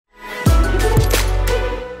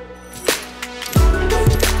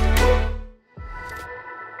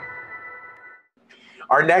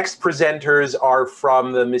Our next presenters are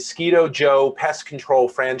from the Mosquito Joe pest control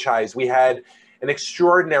franchise. We had an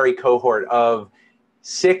extraordinary cohort of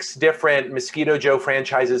 6 different Mosquito Joe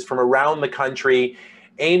franchises from around the country.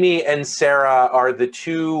 Amy and Sarah are the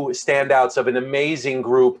 2 standouts of an amazing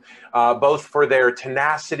group, both for their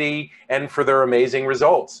tenacity and for their amazing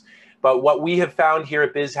results. But what we have found here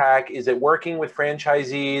at BizHack is that working with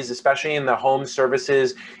franchisees, especially in the home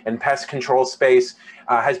services and pest control space,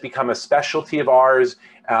 has become a specialty of ours.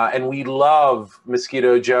 And we love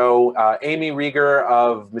Mosquito Joe. Amy Reeger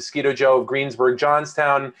of Mosquito Joe of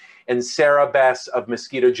Greensburg-Johnstown and Sarah Bess of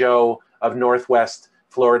Mosquito Joe of Northwest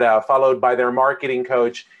Florida, followed by their marketing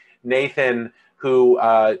coach, Nathan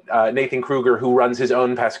Kruger, who runs his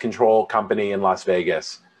own pest control company in Las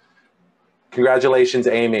Vegas. Congratulations,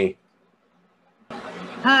 Amy.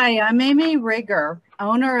 Hi, I'm Amy Reeger,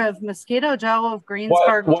 owner of Mosquito Joe of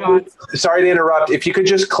Greensburg-Johnstown. Sorry to interrupt. If you could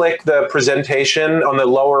just click the presentation on the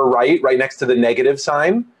lower right next to the negative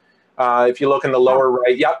sign. If you look in the lower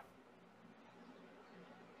right, yep.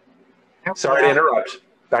 Sorry to interrupt.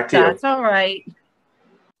 Back to you. That's all right.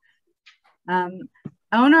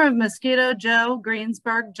 Owner of Mosquito Joe,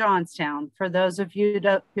 Greensburg-Johnstown. For those of you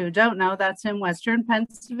who don't know, that's in Western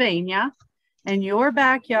Pennsylvania. And your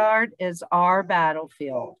backyard is our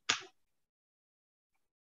battlefield.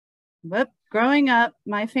 But growing up,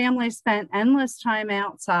 my family spent endless time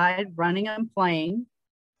outside running and playing.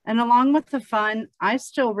 And along with the fun, I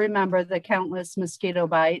still remember the countless mosquito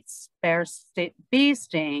bites, bee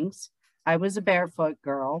stings. I was a barefoot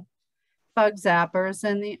girl. Bug zappers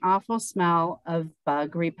and the awful smell of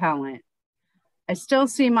bug repellent. I still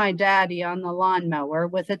see my daddy on the lawnmower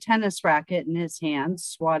with a tennis racket in his hand,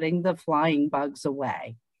 swatting the flying bugs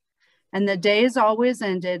away. And the days always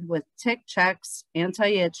ended with tick checks,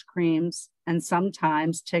 anti-itch creams, and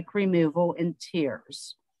sometimes tick removal in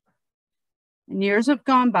tears. And years have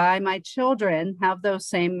gone by, my children have those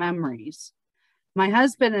same memories. My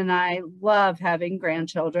husband and I love having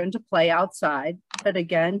grandchildren to play outside, but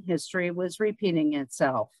again, history was repeating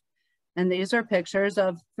itself. And these are pictures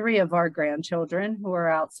of 3 of our grandchildren who are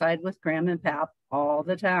outside with Graham and Pap all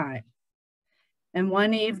the time. And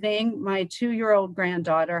one evening, my 2-year-old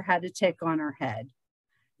granddaughter had a tick on her head.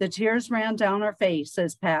 The tears ran down her face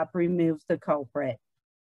as Pap removed the culprit.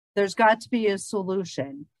 There's got to be a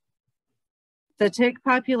solution. The tick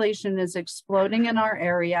population is exploding in our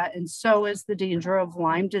area, and so is the danger of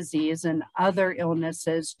Lyme disease and other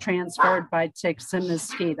illnesses transferred by ticks and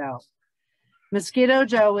mosquito. Mosquito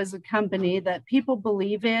Joe is a company that people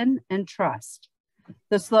believe in and trust.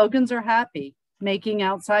 The slogans are happy, making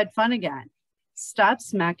outside fun again, stop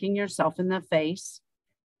smacking yourself in the face,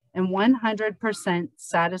 and 100%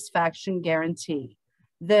 satisfaction guarantee.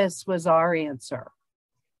 This was our answer.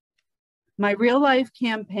 My real-life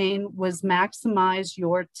campaign was maximize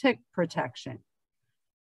your tick protection.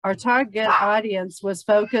 Our target audience was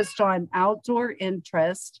focused on outdoor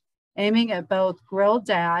interest, aiming at both grill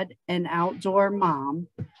dad and outdoor mom,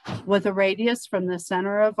 with a radius from the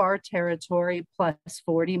center of our territory plus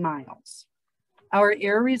 40 miles. Our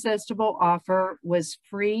irresistible offer was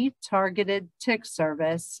free targeted tick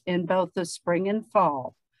service in both the spring and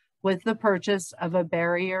fall with the purchase of a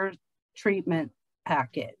barrier treatment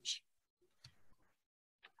package.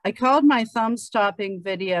 I called my thumb-stopping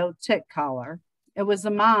video tick collar. It was a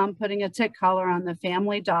mom putting a tick collar on the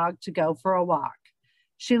family dog to go for a walk.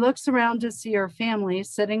 She looks around to see her family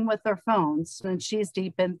sitting with their phones, and she's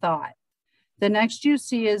deep in thought. The next you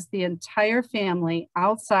see is the entire family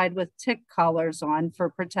outside with tick collars on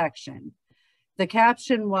for protection. The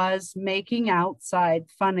caption was, "Making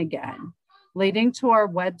outside fun again," leading to our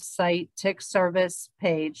website tick service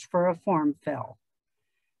page for a form fill.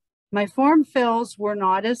 My form fills were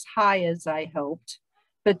not as high as I hoped,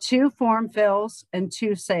 but 2 form fills and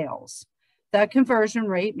 2 sales. That conversion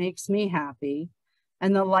rate makes me happy.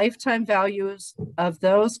 And the lifetime values of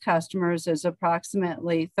those customers is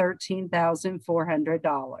approximately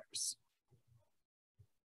 $13,400.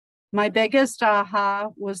 My biggest aha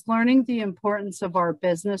was learning the importance of our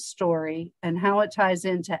business story and how it ties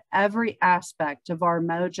into every aspect of our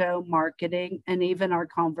mojo, marketing, and even our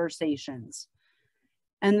conversations.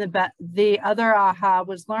 And the other aha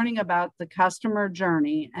was learning about the customer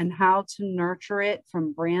journey and how to nurture it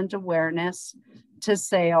from brand awareness to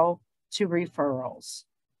sale to referrals.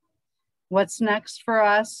 What's next for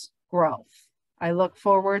us? Growth. I look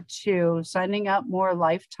forward to signing up more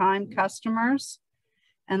lifetime customers.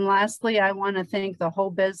 And lastly, I want to thank the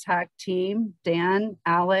whole BizHack team, Dan,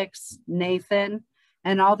 Alex, Nathan,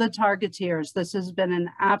 and all the targeteers. This has been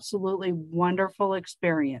an absolutely wonderful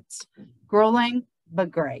experience. Grueling,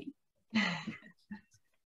 but great.